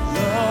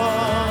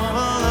 love,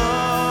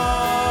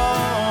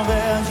 love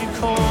as you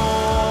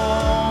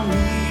call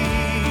me.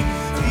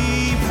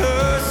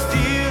 Deeper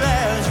still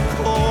as you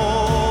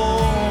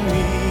call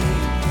me.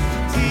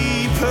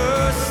 Deeper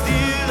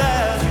still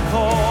as you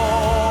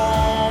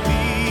call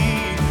me.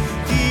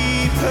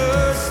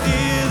 Deeper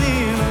still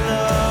in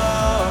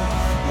love,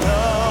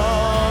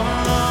 love,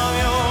 love.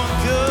 You're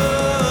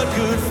good,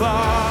 good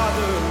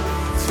Father.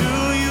 It's who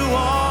you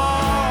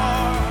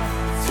are,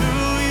 it's who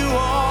you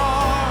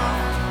are,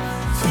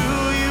 it's who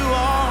you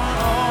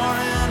are.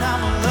 And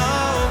I'm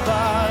loved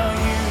by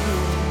you.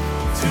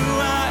 It's who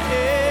I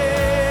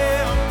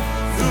am,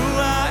 who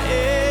I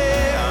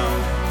am,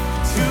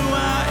 it's who I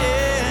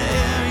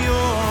am.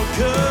 You're a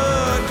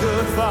good,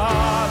 good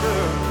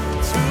Father.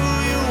 It's who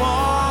you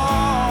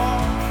are,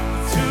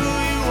 it's who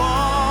you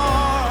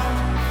are,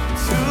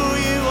 it's who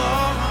you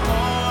are.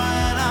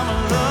 And I'm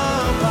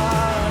loved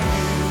by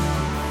you.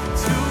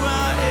 It's who I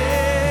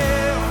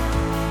am,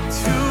 it's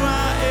who I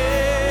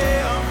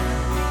am,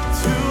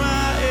 it's who I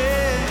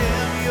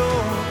am.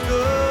 You're a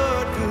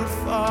good, good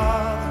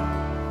Father.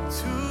 It's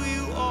who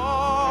you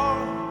are,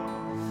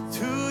 it's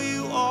who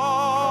you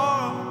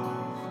are,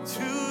 it's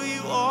who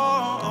you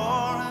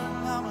are.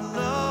 And I'm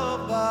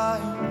loved by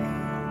you.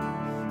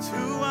 It's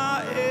who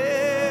I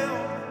am,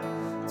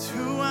 it's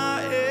who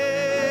I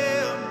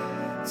am,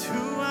 it's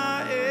who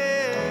I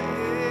am.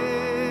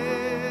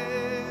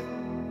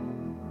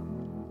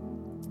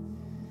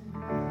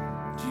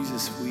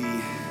 Jesus, we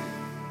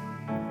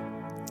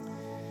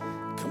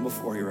come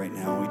before you right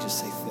now. We just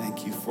say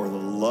thank you for the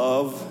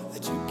love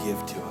that you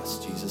give to us,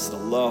 Jesus. The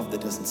love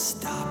that doesn't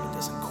stop, it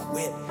doesn't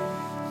quit,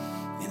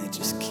 and it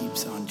just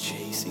keeps on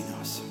chasing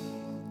us.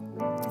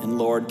 And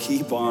Lord,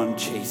 keep on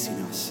chasing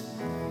us.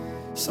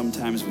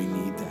 Sometimes we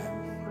need that.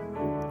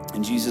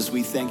 And Jesus,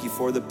 we thank you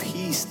for the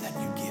peace that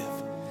you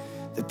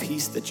give, the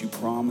peace that you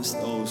promise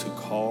those who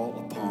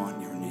call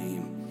upon your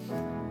name.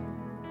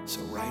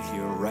 So right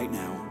here, right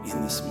now,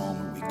 in this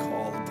moment, we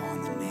call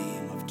upon the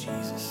name of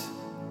Jesus.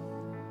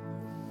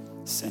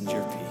 Send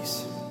your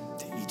peace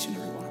to each and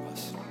every one of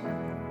us.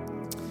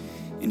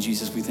 And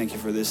Jesus, we thank you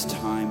for this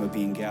time of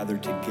being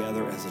gathered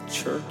together as a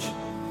church,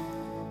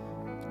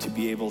 to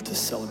be able to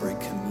celebrate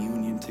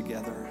communion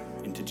together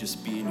and to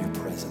just be in your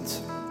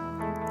presence.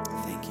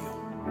 Thank you.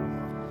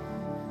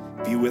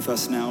 Be with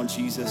us now,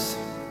 Jesus.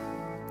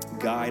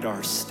 Guide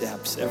our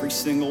steps, every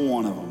single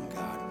one of them,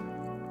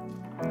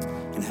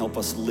 God. And help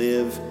us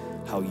live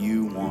how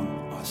you want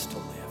us to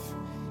live.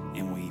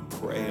 And we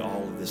pray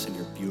all of this in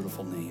your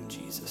beautiful name,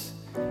 Jesus.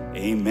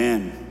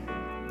 Amen.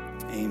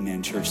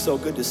 Amen, church. So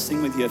good to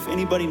sing with you. If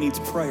anybody needs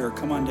prayer,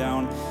 come on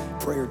down.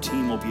 Prayer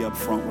team will be up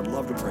front. Would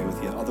love to pray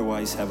with you.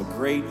 Otherwise, have a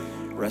great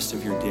rest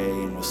of your day,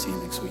 and we'll see you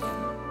next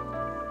weekend.